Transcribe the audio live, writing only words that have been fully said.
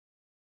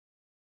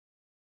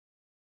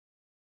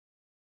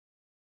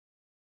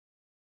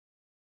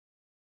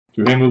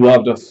To him who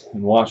loved us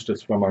and washed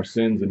us from our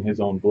sins in his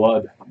own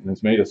blood, and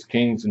has made us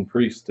kings and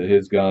priests to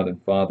his God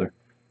and Father,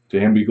 to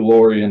him be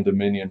glory and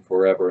dominion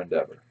forever and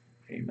ever.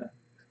 Amen.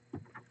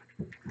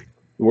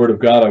 The word of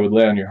God I would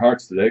lay on your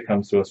hearts today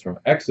comes to us from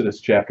Exodus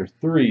chapter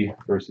 3,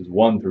 verses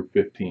 1 through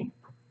 15.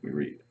 We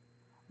read,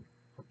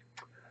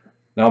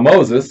 Now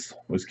Moses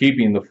was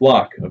keeping the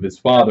flock of his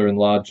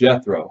father-in-law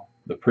Jethro,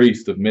 the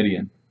priest of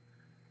Midian.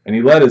 And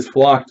he led his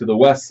flock to the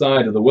west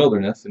side of the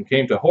wilderness and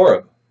came to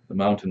Horeb, the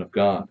mountain of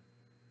God.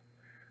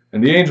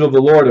 And the angel of the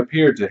Lord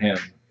appeared to him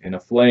in a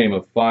flame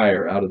of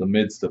fire out of the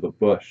midst of a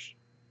bush.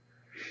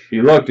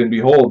 He looked, and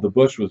behold, the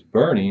bush was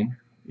burning,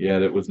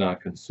 yet it was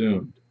not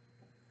consumed.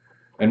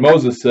 And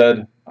Moses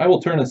said, I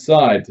will turn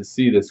aside to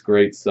see this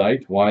great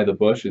sight, why the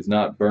bush is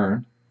not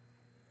burned.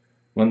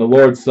 When the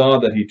Lord saw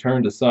that he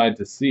turned aside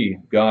to see,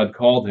 God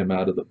called him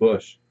out of the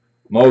bush,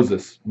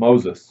 Moses,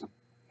 Moses.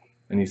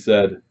 And he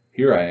said,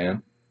 Here I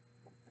am.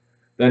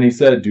 Then he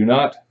said, Do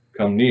not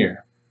come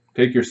near.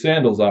 Take your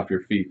sandals off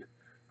your feet,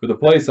 for the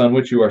place on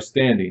which you are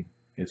standing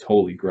is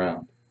holy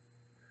ground.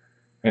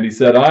 And he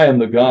said, I am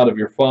the God of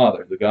your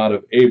father, the God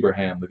of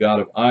Abraham, the God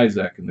of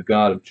Isaac, and the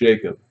God of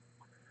Jacob.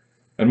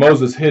 And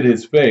Moses hid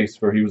his face,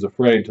 for he was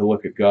afraid to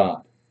look at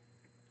God.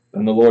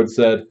 Then the Lord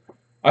said,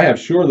 I have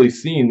surely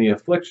seen the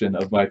affliction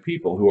of my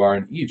people who are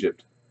in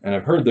Egypt, and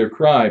have heard their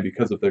cry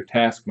because of their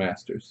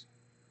taskmasters.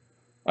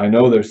 I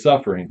know their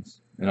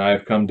sufferings, and I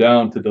have come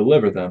down to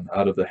deliver them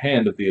out of the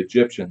hand of the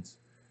Egyptians,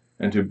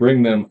 and to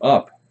bring them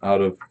up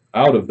out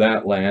of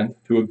that land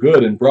to a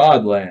good and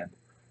broad land,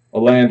 a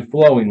land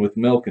flowing with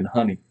milk and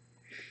honey,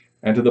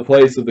 and to the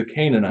place of the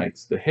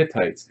Canaanites, the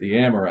Hittites, the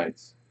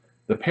Amorites,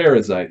 the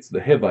Perizzites,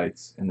 the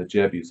Hivites, and the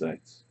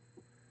Jebusites.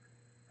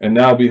 And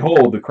now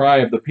behold, the cry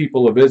of the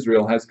people of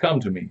Israel has come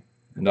to me,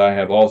 and I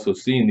have also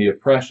seen the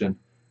oppression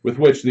with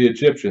which the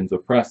Egyptians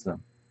oppress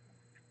them.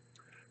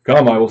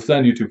 Come, I will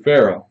send you to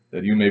Pharaoh,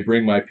 that you may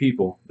bring my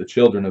people, the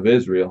children of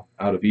Israel,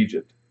 out of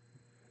Egypt.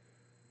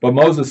 But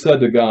Moses said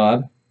to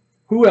God,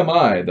 Who am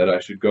I that I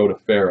should go to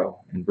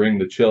Pharaoh and bring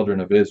the children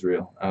of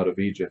Israel out of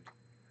Egypt?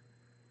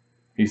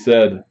 He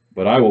said,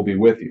 But I will be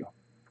with you,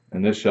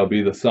 and this shall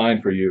be the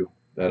sign for you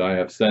that I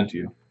have sent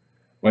you.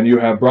 When you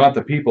have brought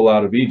the people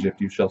out of Egypt,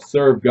 you shall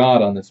serve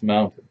God on this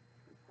mountain.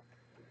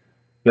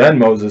 Then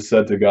Moses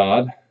said to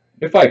God,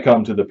 If I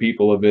come to the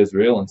people of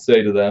Israel and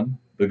say to them,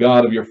 The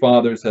God of your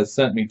fathers has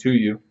sent me to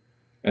you,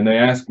 and they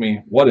ask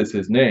me, What is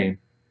his name?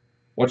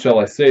 What shall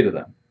I say to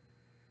them?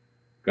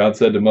 God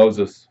said to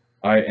Moses,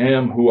 I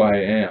am who I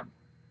am.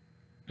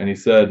 And he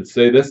said,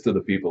 Say this to the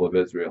people of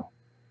Israel,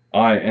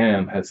 I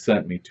am has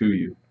sent me to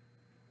you.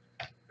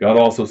 God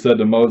also said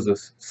to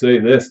Moses, Say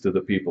this to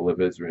the people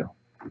of Israel,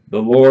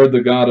 The Lord, the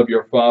God of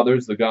your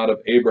fathers, the God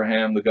of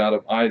Abraham, the God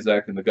of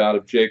Isaac, and the God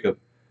of Jacob,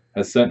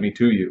 has sent me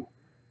to you.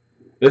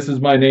 This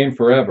is my name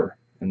forever,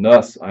 and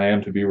thus I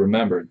am to be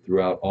remembered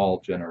throughout all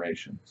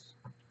generations.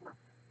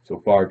 So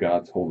far,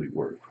 God's holy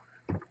word.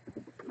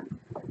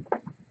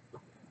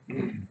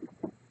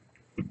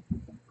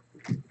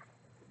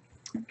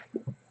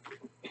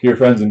 Dear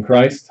friends in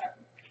Christ,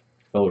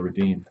 fellow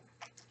redeemed.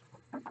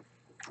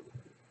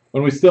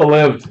 When we still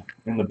lived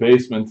in the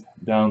basement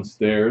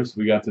downstairs,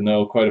 we got to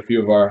know quite a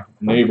few of our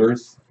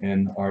neighbors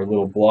in our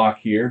little block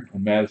here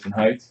in Madison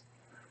Heights.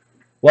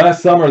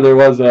 Last summer there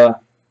was a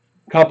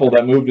couple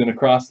that moved in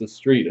across the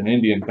street, an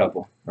Indian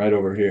couple, right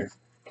over here.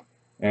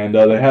 And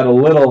they had a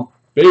little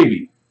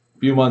baby, a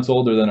few months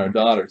older than our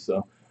daughter,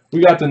 so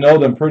we got to know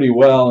them pretty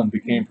well and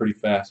became pretty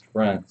fast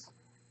friends.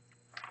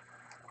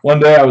 One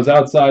day I was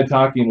outside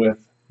talking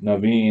with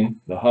Naveen,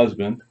 the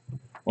husband,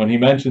 when he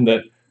mentioned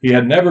that he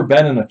had never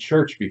been in a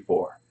church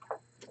before.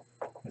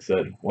 I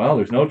said, well,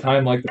 there's no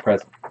time like the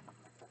present.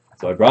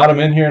 So I brought him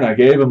in here and I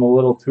gave him a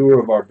little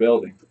tour of our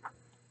building.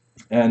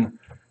 And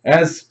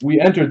as we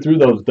entered through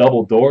those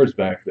double doors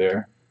back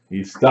there,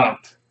 he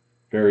stopped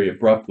very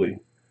abruptly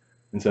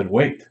and said,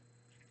 wait,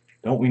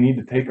 don't we need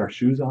to take our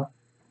shoes off?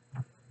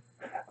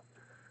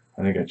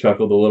 I think I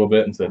chuckled a little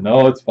bit and said,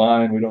 no, it's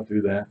fine, we don't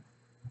do that.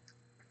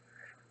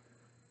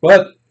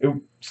 But it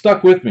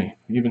stuck with me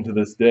even to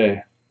this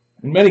day.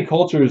 And many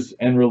cultures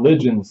and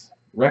religions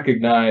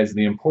recognize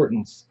the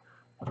importance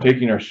of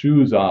taking our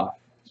shoes off,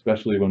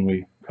 especially when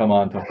we come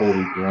onto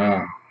holy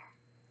ground.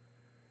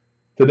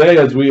 Today,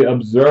 as we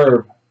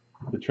observe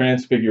the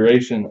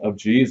Transfiguration of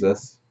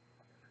Jesus,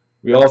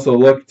 we also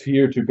look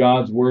here to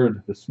God's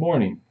word this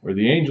morning, where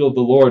the angel of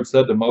the Lord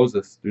said to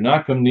Moses, Do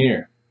not come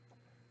near.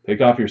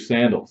 Take off your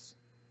sandals,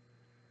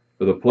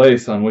 for the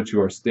place on which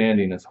you are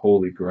standing is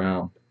holy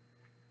ground.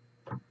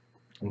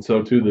 And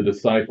so too the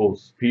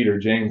disciples, Peter,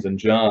 James, and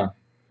John,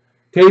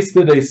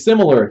 tasted a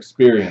similar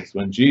experience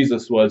when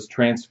Jesus was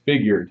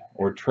transfigured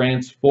or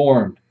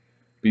transformed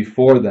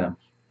before them,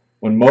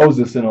 when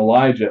Moses and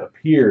Elijah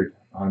appeared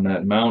on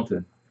that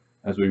mountain,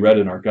 as we read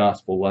in our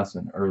gospel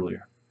lesson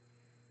earlier.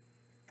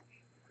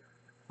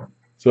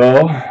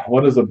 So,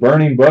 what does a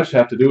burning bush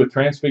have to do with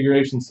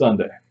Transfiguration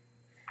Sunday?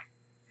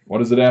 What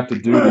does it have to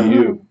do to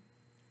you?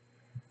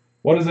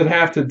 What does it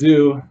have to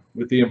do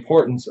with the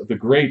importance of the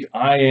great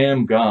I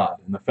am God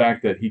and the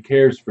fact that he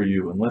cares for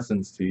you and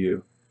listens to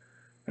you?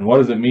 And what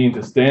does it mean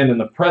to stand in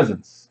the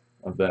presence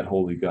of that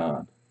holy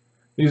God?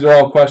 These are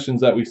all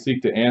questions that we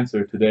seek to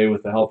answer today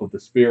with the help of the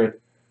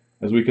Spirit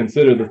as we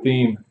consider the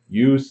theme,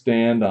 You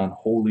Stand on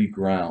Holy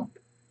Ground.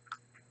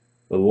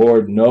 The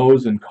Lord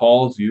knows and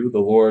calls you. The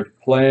Lord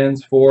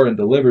plans for and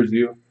delivers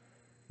you.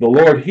 The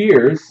Lord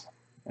hears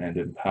and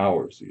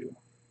empowers you.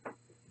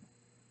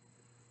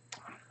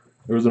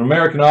 There was an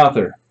American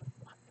author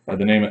by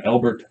the name of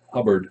Elbert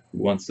Hubbard who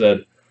once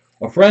said,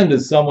 "A friend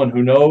is someone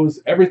who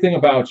knows everything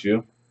about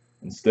you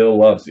and still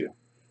loves you."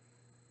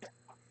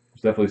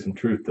 There's definitely some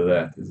truth to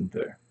that, isn't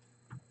there?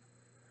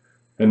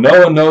 And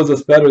no one knows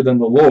us better than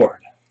the Lord.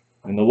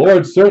 And the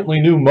Lord certainly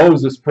knew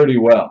Moses pretty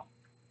well.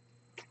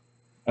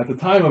 At the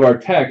time of our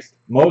text,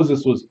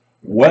 Moses was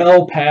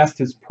well past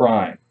his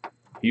prime.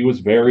 He was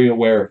very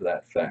aware of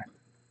that fact.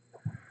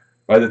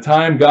 By the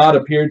time God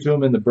appeared to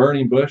him in the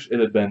burning bush, it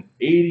had been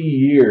 80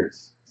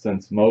 years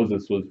since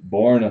Moses was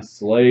born a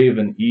slave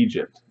in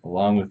Egypt,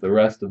 along with the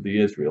rest of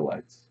the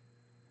Israelites.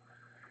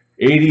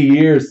 80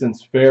 years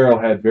since Pharaoh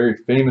had very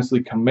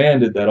famously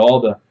commanded that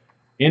all the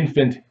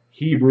infant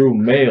Hebrew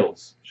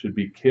males should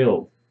be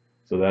killed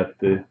so that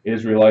the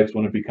Israelites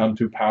wouldn't become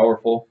too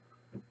powerful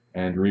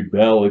and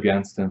rebel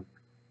against him.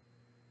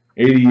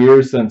 80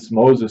 years since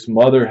Moses'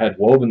 mother had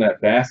woven that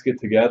basket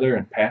together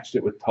and patched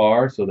it with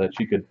tar so that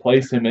she could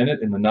place him in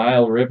it in the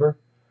Nile River,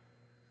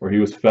 where he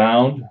was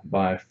found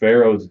by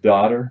Pharaoh's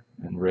daughter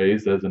and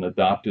raised as an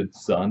adopted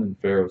son in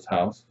Pharaoh's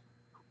house.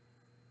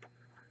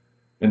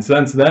 And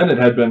since then, it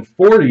had been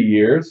 40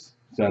 years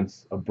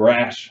since a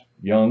brash,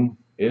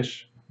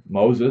 young-ish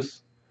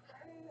Moses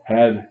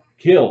had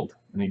killed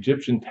an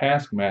Egyptian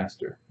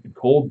taskmaster in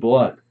cold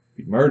blood.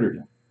 He murdered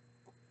him,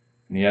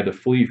 and he had to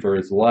flee for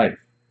his life.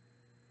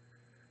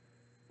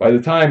 By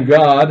the time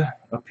God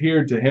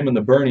appeared to him in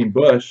the burning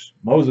bush,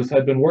 Moses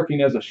had been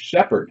working as a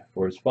shepherd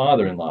for his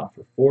father-in-law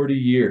for 40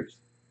 years.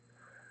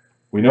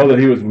 We know that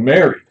he was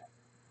married.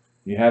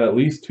 He had at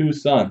least 2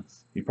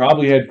 sons. He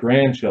probably had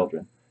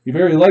grandchildren. He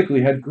very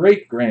likely had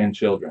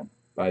great-grandchildren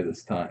by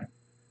this time.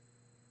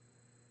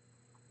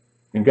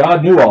 And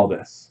God knew all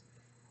this.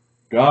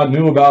 God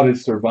knew about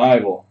his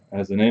survival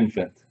as an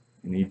infant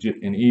in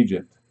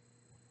Egypt.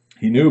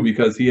 He knew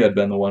because he had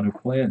been the one who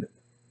planned it.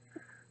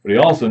 But he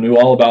also knew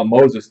all about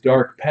Moses'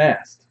 dark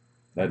past,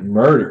 that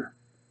murder,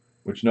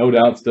 which no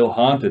doubt still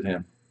haunted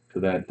him to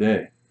that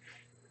day.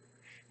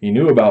 He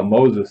knew about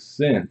Moses'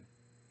 sin.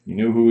 He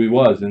knew who he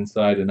was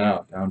inside and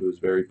out, down to his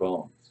very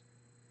bones.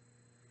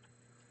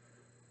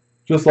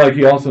 Just like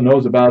he also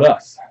knows about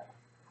us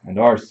and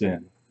our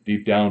sin,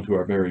 deep down to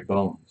our very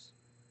bones.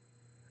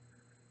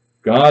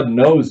 God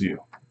knows you.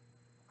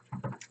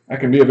 That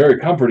can be a very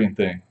comforting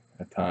thing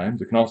at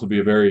times. It can also be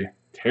a very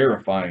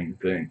terrifying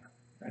thing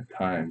at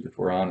times, if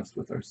we're honest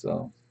with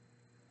ourselves.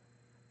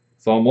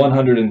 Psalm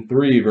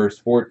 103, verse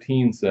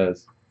 14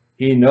 says,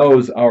 He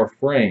knows our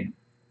frame,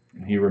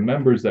 and He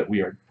remembers that we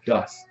are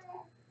dust.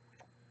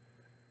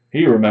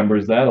 He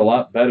remembers that a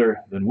lot better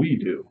than we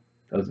do,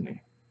 doesn't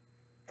He?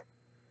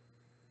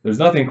 There's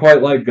nothing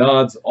quite like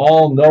God's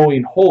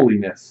all-knowing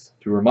holiness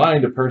to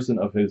remind a person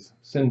of his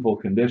sinful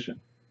condition.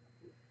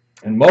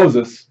 And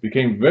Moses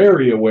became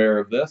very aware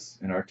of this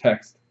in our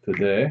text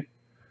today,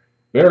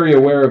 very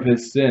aware of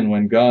his sin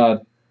when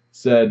God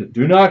said,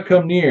 Do not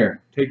come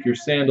near, take your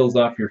sandals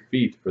off your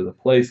feet, for the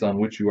place on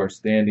which you are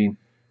standing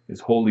is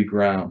holy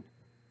ground.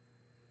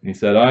 And he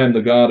said, I am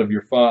the God of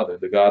your father,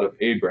 the God of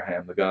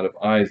Abraham, the God of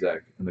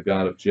Isaac, and the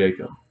God of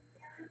Jacob.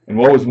 And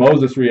what was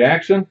Moses'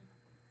 reaction?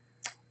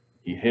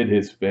 He hid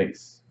his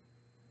face,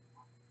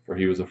 for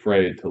he was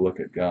afraid to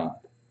look at God.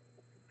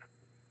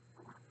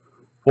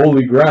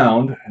 Holy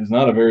ground is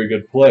not a very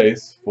good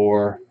place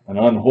for an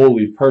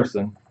unholy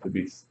person to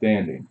be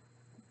standing.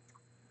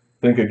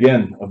 Think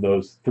again of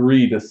those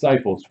 3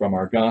 disciples from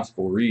our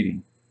gospel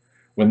reading.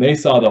 When they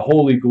saw the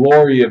holy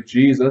glory of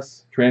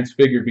Jesus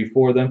transfigured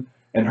before them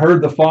and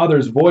heard the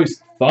Father's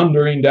voice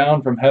thundering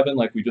down from heaven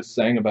like we just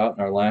sang about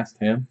in our last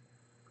hymn,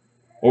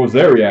 what was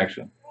their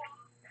reaction?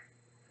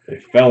 They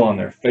fell on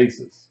their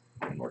faces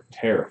and were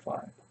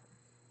terrified.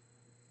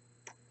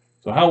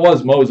 So how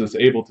was Moses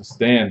able to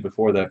stand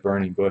before that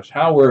burning bush?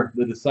 How were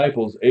the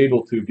disciples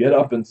able to get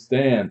up and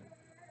stand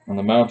on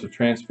the Mount of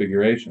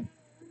Transfiguration?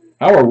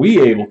 How are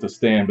we able to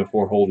stand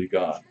before holy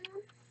God?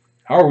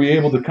 How are we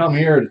able to come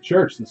here to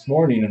church this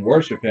morning and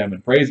worship Him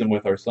and praise Him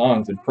with our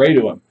songs and pray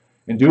to Him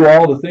and do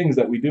all the things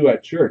that we do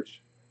at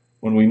church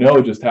when we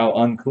know just how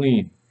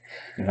unclean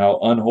and how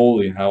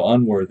unholy and how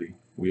unworthy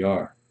we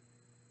are?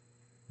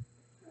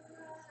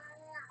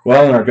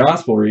 Well, in our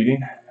gospel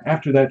reading,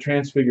 after that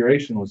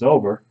transfiguration was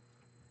over,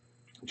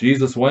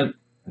 Jesus went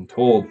and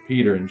told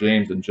Peter and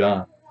James and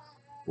John,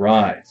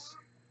 Rise,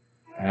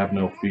 have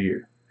no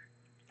fear.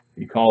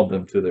 He called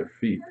them to their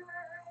feet.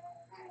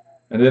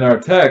 And in our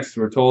text,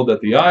 we're told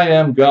that the I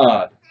am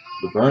God,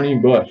 the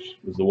burning bush,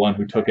 was the one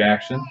who took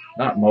action,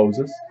 not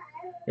Moses.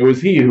 It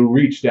was he who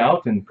reached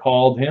out and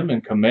called him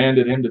and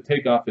commanded him to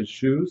take off his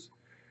shoes.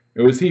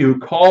 It was he who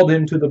called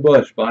him to the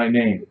bush by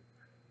name.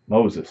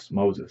 Moses,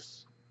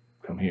 Moses,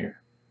 come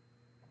here.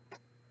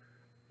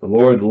 The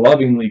Lord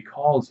lovingly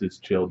calls his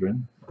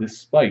children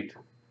despite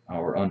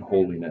our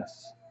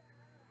unholiness.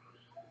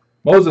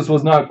 Moses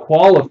was not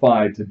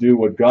qualified to do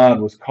what God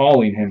was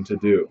calling him to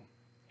do.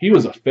 He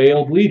was a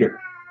failed leader.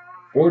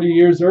 40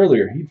 years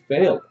earlier, he'd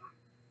failed.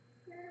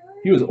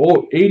 He was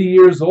 80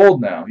 years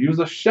old now. He was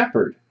a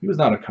shepherd. He was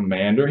not a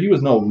commander. He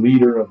was no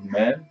leader of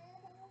men.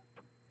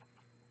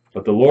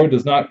 But the Lord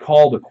does not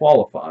call the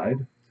qualified.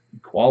 He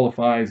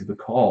qualifies the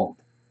called.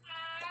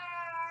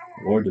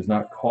 The Lord does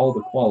not call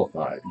the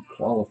qualified. He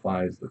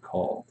qualifies the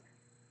called.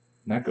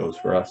 And that goes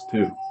for us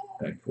too,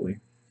 thankfully.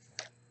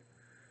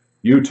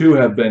 You too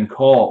have been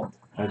called,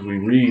 as we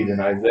read in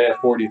Isaiah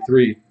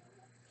 43.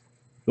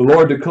 The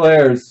Lord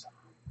declares,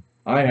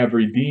 I have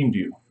redeemed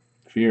you.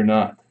 Fear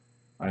not.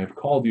 I have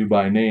called you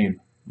by name.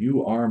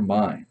 You are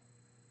mine.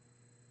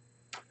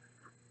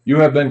 You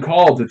have been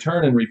called to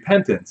turn in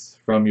repentance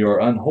from your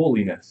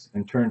unholiness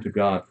and turn to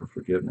God for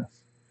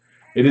forgiveness.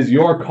 It is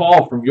your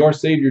call from your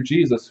Savior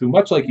Jesus, who,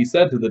 much like he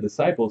said to the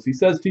disciples, he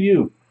says to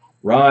you,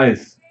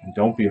 rise and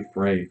don't be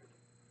afraid.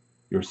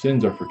 Your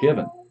sins are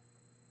forgiven.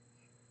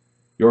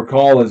 Your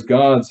call as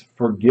God's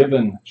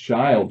forgiven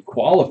child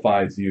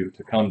qualifies you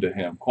to come to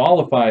him,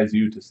 qualifies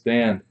you to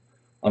stand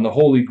on the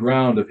holy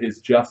ground of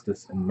his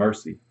justice and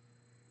mercy.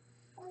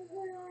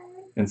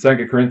 In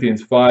 2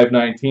 Corinthians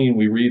 5:19,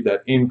 we read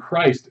that in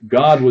Christ,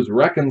 God was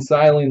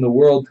reconciling the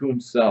world to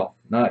himself,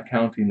 not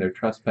counting their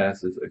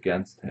trespasses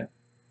against him.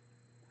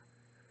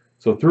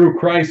 So through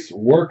Christ's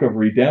work of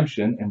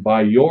redemption and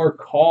by your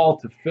call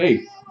to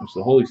faith, which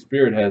the Holy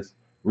Spirit has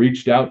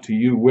reached out to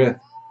you with,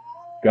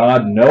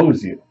 God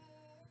knows you.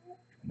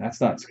 And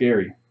that's not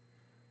scary.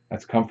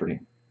 That's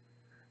comforting.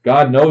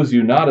 God knows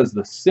you not as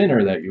the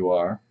sinner that you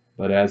are,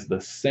 but as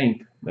the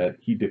saint that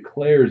he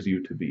declares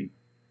you to be.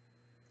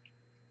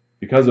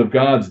 Because of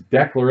God's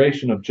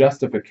declaration of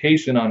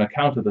justification on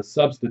account of the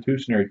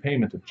substitutionary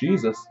payment of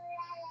Jesus,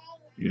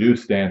 you do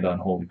stand on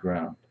holy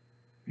ground.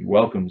 He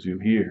welcomes you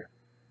here,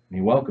 and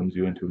he welcomes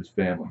you into his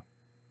family.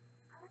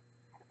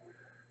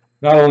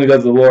 Not only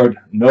does the Lord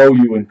know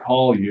you and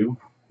call you,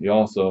 he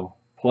also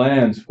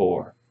plans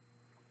for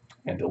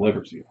and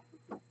delivers you.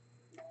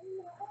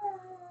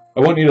 I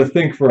want you to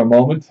think for a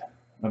moment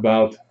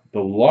about the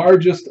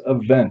largest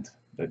event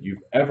that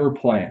you've ever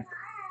planned.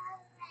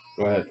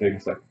 Go ahead, take a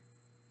second.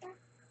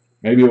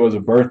 Maybe it was a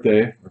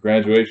birthday or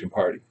graduation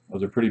party.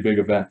 Those are pretty big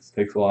events.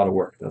 Takes a lot of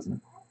work, doesn't it?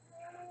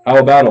 How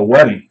about a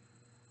wedding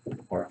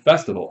or a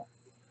festival?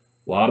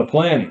 A lot of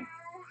planning.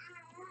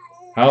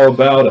 How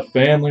about a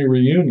family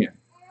reunion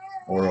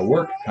or a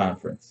work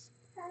conference?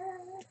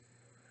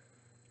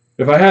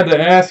 If I had to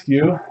ask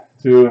you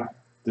to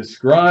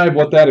describe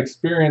what that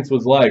experience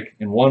was like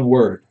in one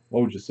word,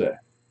 what would you say?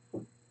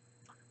 How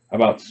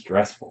about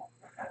stressful?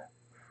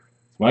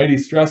 It's mighty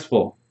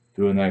stressful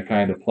doing that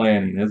kind of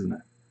planning, isn't it?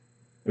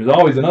 There's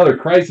always another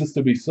crisis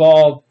to be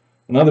solved,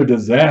 another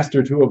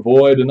disaster to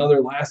avoid,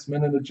 another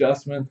last-minute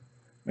adjustment.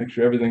 Make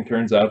sure everything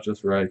turns out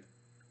just right.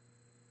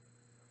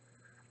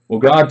 Well,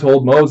 God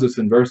told Moses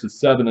in verses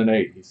 7 and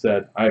 8, he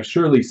said, I have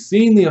surely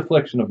seen the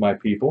affliction of my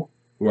people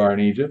who are in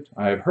Egypt.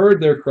 I have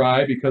heard their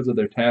cry because of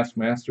their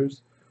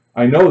taskmasters.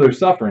 I know their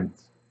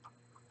sufferings,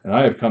 and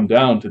I have come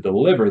down to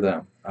deliver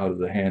them out of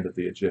the hand of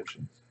the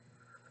Egyptians.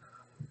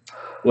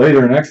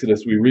 Later in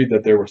Exodus, we read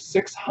that there were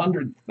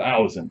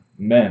 600,000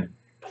 men,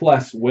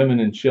 plus women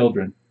and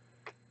children,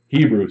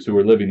 Hebrews who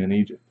were living in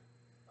Egypt.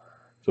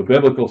 So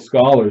biblical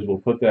scholars will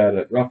put that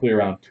at roughly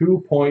around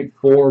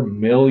 2.4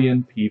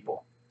 million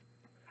people.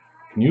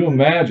 Can you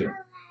imagine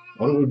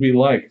what it would be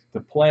like to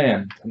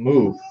plan to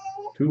move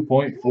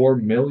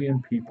 2.4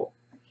 million people?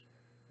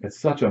 It's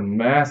such a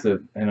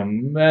massive and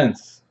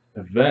immense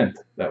event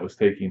that was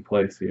taking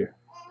place here.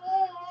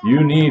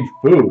 You need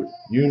food,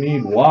 you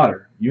need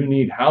water, you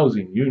need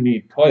housing, you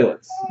need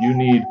toilets, you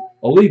need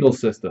a legal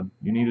system,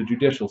 you need a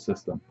judicial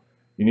system,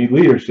 you need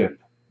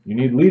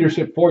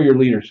leadership for your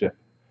leadership.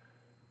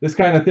 This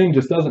kind of thing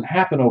just doesn't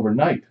happen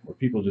overnight, where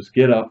people just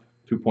get up,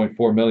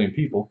 2.4 million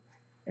people,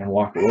 and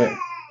walk away.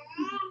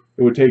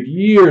 It would take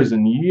years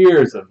and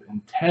years of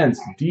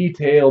intense,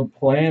 detailed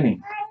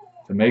planning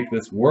to make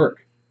this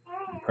work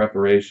and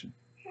preparation.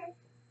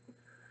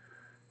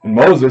 And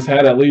Moses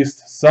had at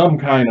least some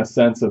kind of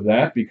sense of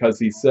that, because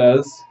he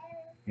says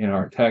in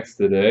our text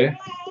today,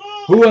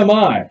 who am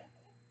I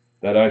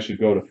that I should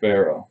go to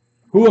Pharaoh?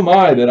 Who am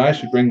I that I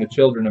should bring the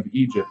children of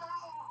Egypt,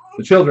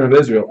 the children of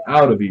Israel,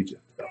 out of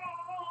Egypt?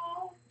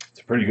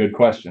 It's a pretty good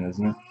question,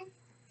 isn't it?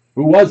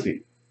 Who was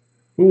he?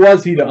 Who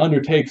was he to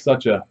undertake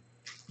such a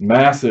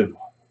massive,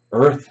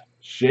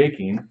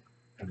 earth-shaking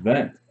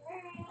event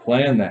and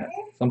plan that?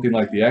 Something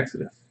like the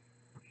Exodus.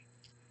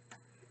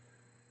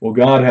 Well,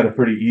 God had a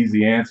pretty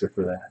easy answer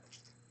for that.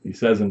 He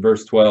says in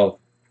verse 12,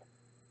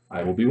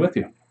 I will be with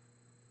you.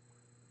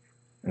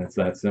 And it's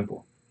that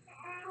simple.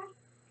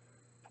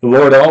 The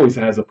Lord always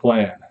has a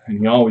plan, and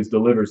he always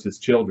delivers his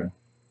children.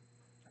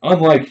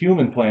 Unlike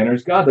human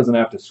planners, God doesn't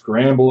have to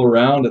scramble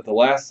around at the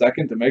last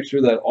second to make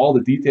sure that all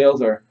the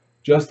details are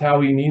just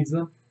how he needs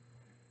them.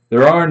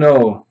 There are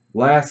no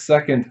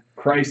last-second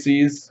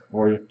crises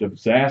or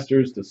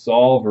disasters to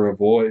solve or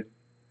avoid.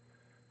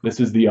 This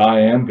is the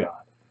I am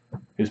God.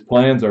 His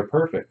plans are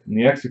perfect, and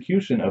the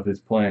execution of his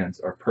plans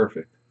are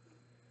perfect.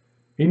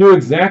 He knew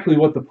exactly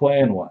what the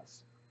plan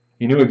was.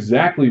 He knew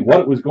exactly what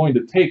it was going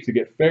to take to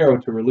get Pharaoh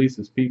to release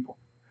his people.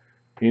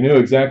 He knew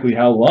exactly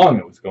how long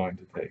it was going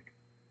to take.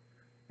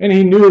 And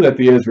he knew that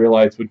the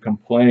Israelites would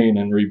complain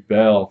and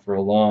rebel for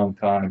a long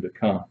time to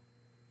come.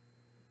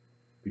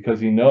 Because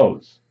he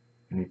knows,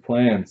 and he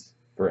plans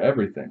for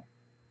everything.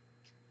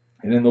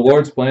 And in the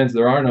Lord's plans,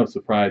 there are no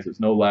surprises,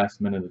 no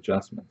last-minute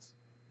adjustments.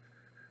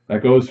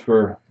 That goes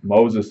for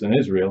Moses and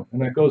Israel,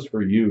 and that goes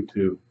for you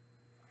too.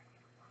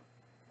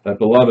 That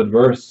beloved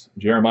verse,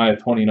 Jeremiah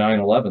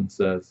 29:11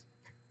 says,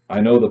 I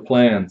know the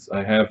plans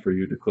I have for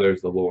you,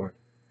 declares the Lord,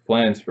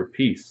 plans for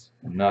peace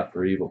and not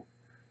for evil,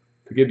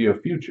 to give you a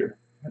future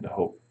and a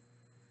hope.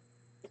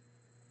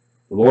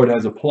 The Lord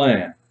has a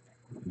plan,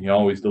 and he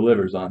always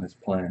delivers on his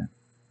plan.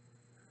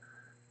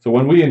 So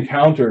when we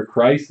encounter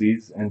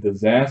crises and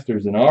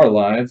disasters in our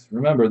lives,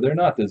 remember, they're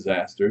not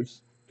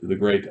disasters to the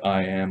great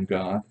I am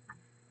God.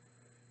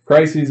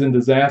 Crises and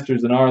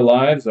disasters in our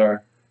lives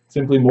are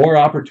simply more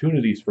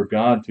opportunities for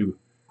God to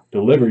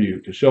deliver you,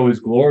 to show his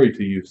glory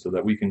to you so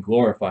that we can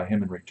glorify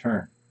him in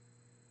return.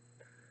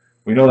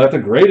 We know that the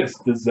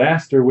greatest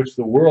disaster which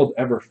the world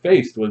ever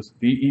faced was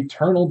the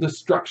eternal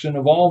destruction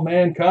of all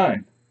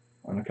mankind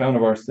on account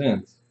of our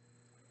sins.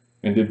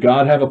 And did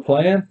God have a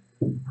plan?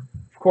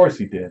 Of course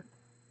he did.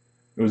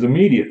 It was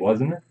immediate,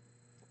 wasn't it?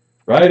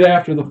 Right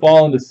after the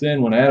fall into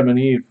sin, when Adam and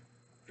Eve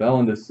fell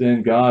into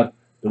sin, God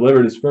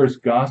delivered his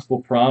first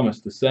gospel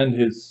promise to send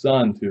his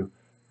Son to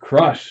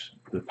crush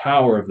the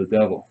power of the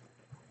devil.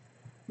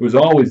 It was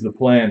always the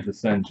plan to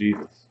send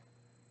Jesus.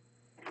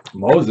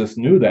 Moses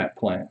knew that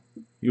plan.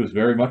 He was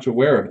very much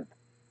aware of it.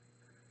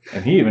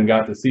 And he even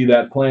got to see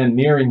that plan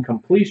nearing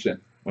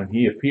completion when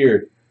he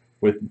appeared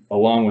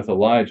along with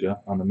Elijah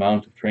on the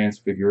Mount of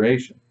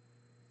Transfiguration.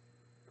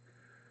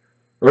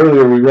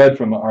 Earlier we read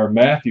from our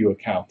Matthew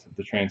account of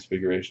the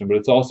Transfiguration, but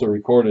it's also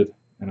recorded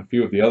in a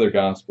few of the other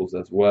Gospels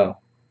as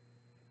well.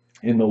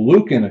 In the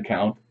Lucan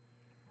account,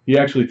 he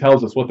actually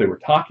tells us what they were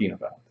talking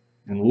about.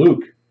 In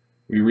Luke,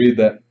 we read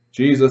that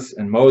Jesus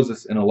and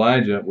Moses and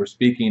Elijah were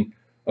speaking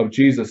of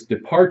Jesus'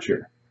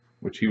 departure,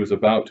 which he was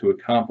about to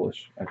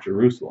accomplish at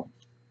Jerusalem.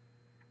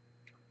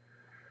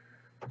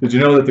 Did you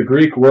know that the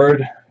Greek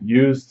word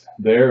used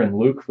there in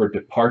Luke for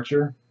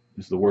departure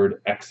is the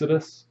word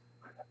exodus?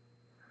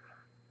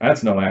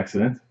 That's no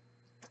accident.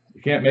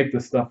 You can't make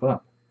this stuff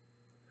up.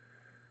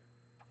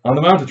 On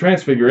the Mount of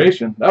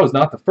Transfiguration, that was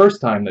not the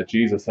first time that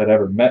Jesus had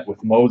ever met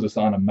with Moses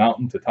on a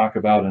mountain to talk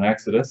about an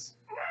exodus.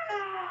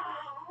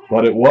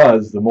 But it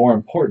was the more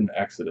important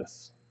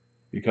exodus,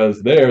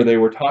 because there they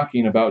were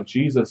talking about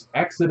Jesus'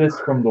 exodus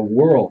from the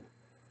world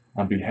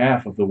on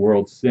behalf of the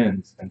world's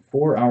sins and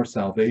for our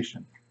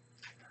salvation.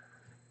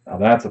 Now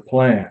that's a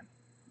plan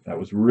that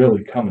was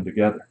really coming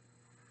together.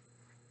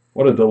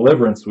 What a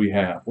deliverance we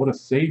have. What a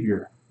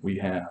Savior we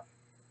have.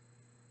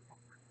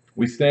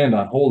 We stand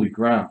on holy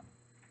ground.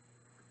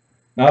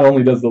 Not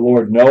only does the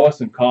Lord know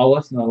us and call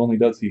us, not only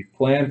does he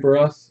plan for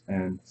us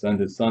and send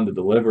his Son to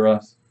deliver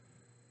us,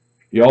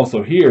 he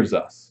also hears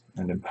us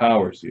and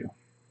empowers you.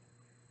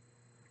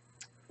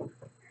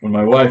 When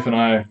my wife and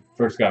I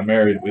first got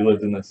married, we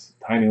lived in this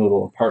tiny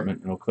little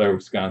apartment in Eau Claire,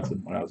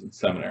 Wisconsin when I was in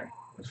seminary.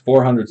 It was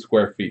 400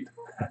 square feet.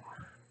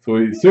 So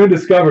we soon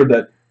discovered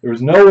that there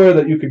was nowhere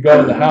that you could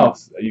go in the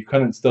house that you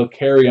couldn't still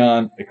carry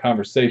on a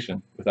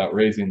conversation without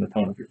raising the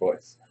tone of your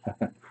voice.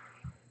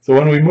 So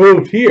when we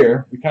moved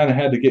here, we kind of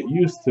had to get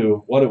used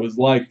to what it was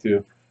like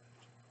to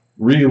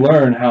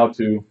relearn how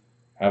to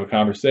have a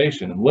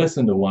conversation and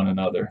listen to one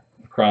another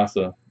across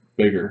a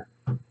bigger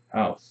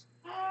house.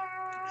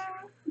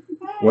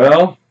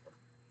 Well,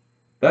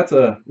 that's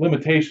a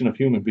limitation of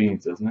human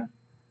beings, isn't it?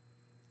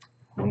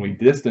 When we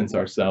distance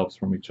ourselves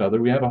from each other,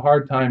 we have a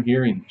hard time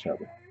hearing each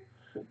other.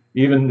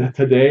 Even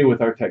today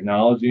with our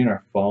technology and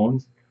our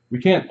phones, we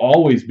can't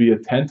always be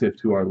attentive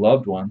to our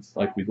loved ones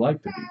like we'd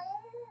like to be.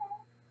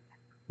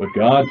 But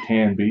God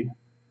can be,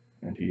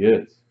 and he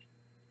is.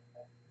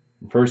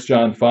 In 1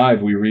 John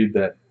 5, we read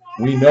that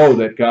we know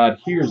that God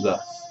hears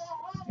us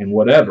in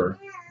whatever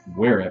and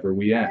wherever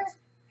we ask.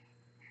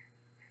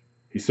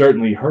 He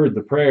certainly heard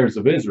the prayers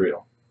of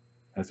Israel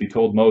as he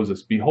told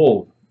Moses,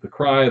 "Behold, the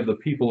cry of the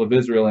people of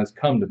Israel has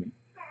come to me,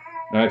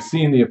 and I have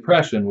seen the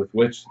oppression with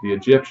which the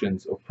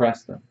Egyptians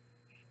oppress them."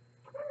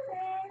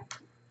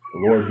 The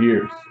Lord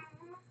hears.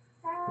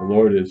 The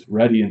Lord is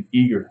ready and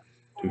eager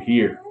to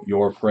hear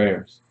your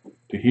prayers,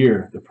 to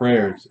hear the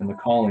prayers and the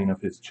calling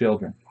of his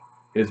children,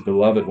 his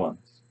beloved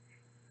ones.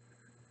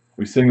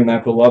 We sing in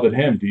that beloved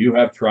hymn, "Do you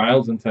have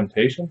trials and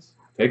temptations?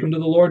 Take them to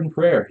the Lord in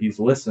prayer. He's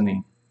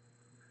listening."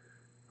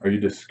 Are you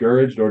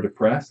discouraged or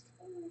depressed?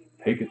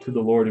 Take it to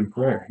the Lord in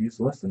prayer. He's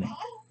listening.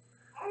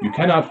 You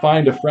cannot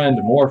find a friend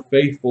more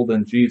faithful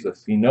than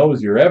Jesus. He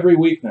knows your every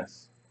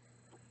weakness.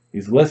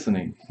 He's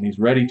listening, and he's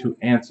ready to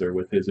answer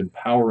with his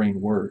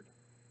empowering word.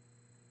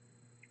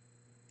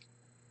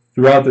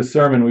 Throughout this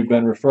sermon, we've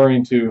been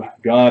referring to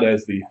God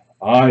as the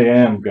I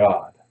am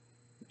God,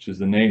 which is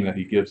the name that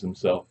he gives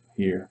himself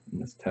here in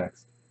this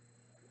text.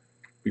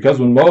 Because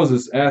when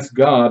Moses asked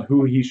God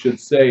who he should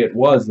say it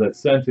was that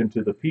sent him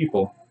to the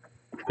people,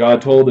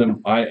 God told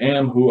him, I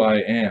am who I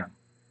am.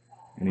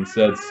 And he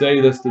said,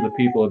 say this to the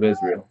people of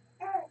Israel,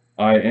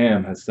 I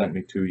am has sent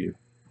me to you.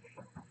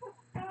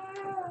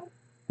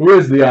 Who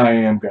is the I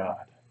am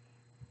God?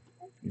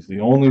 He's the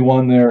only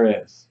one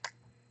there is.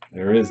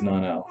 There is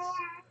none else.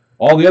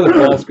 All the other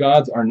false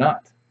gods are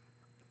not.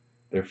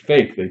 They're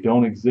fake. They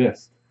don't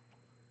exist.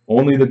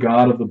 Only the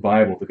God of the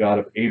Bible, the God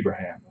of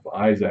Abraham, of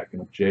Isaac,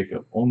 and of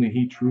Jacob, only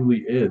he truly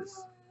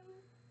is.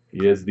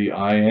 He is the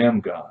I am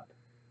God.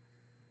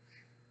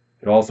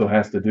 It also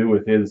has to do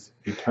with his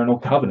eternal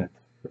covenant,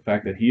 the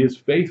fact that he is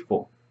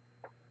faithful.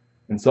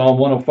 In Psalm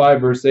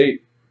 105, verse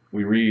 8,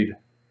 we read,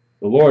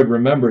 the Lord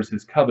remembers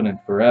his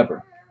covenant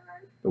forever,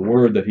 the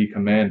word that he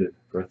commanded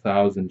for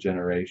 1,000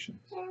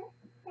 generations.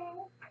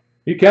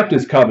 He kept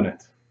his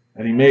covenant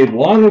that he made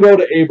long ago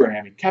to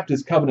Abraham. He kept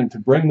his covenant to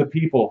bring the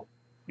people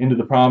into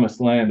the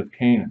promised land of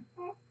Canaan.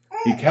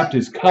 He kept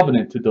his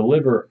covenant to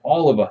deliver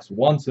all of us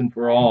once and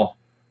for all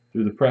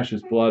through the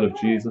precious blood of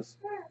Jesus.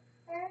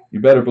 You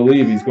better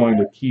believe he's going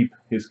to keep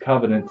his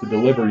covenant to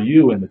deliver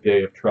you in the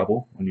day of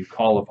trouble when you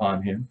call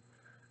upon him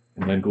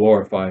and then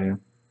glorify him.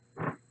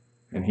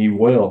 And he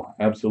will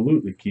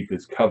absolutely keep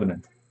his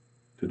covenant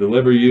to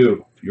deliver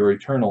you to your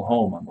eternal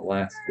home on the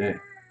last day.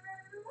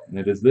 And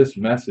it is this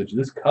message,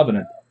 this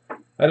covenant,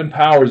 that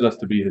empowers us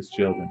to be his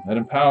children, that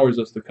empowers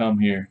us to come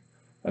here,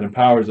 that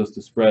empowers us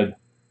to spread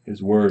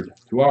his word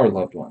to our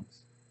loved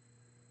ones.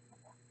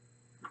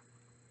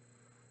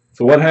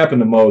 So what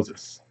happened to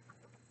Moses?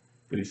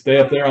 Did he stay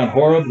up there on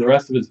Horeb the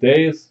rest of his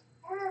days?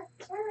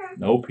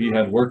 Nope, he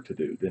had work to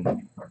do, didn't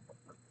he?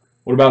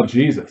 What about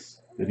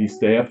Jesus? Did he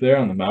stay up there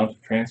on the Mount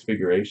of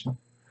Transfiguration?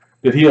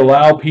 Did he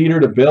allow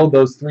Peter to build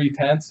those 3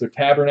 tents or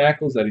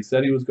tabernacles that he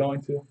said he was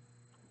going to?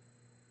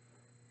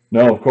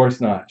 No, of course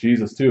not.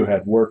 Jesus too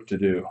had work to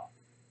do.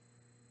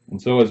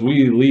 And so as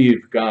we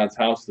leave God's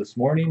house this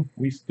morning,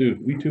 we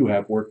too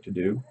have work to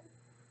do.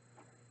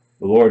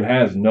 The Lord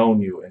has known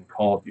you and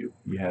called you.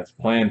 He has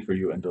planned for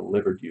you and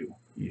delivered you.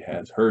 He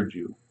has heard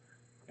you,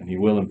 and he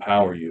will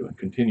empower you and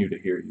continue to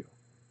hear you.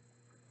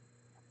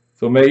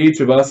 So may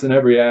each of us in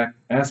every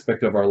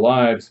aspect of our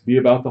lives be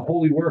about the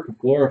holy work of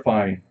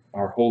glorifying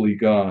our holy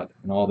God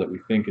in all that we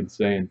think and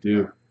say and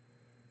do.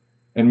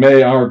 And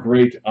may our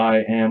great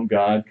I am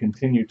God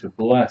continue to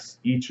bless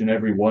each and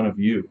every one of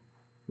you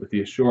with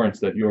the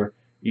assurance that your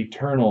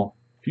eternal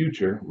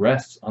future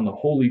rests on the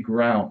holy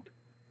ground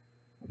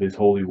of his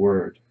holy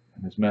word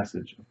and his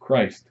message of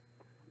Christ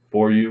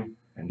for you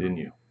and in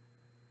you.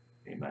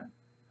 Amen.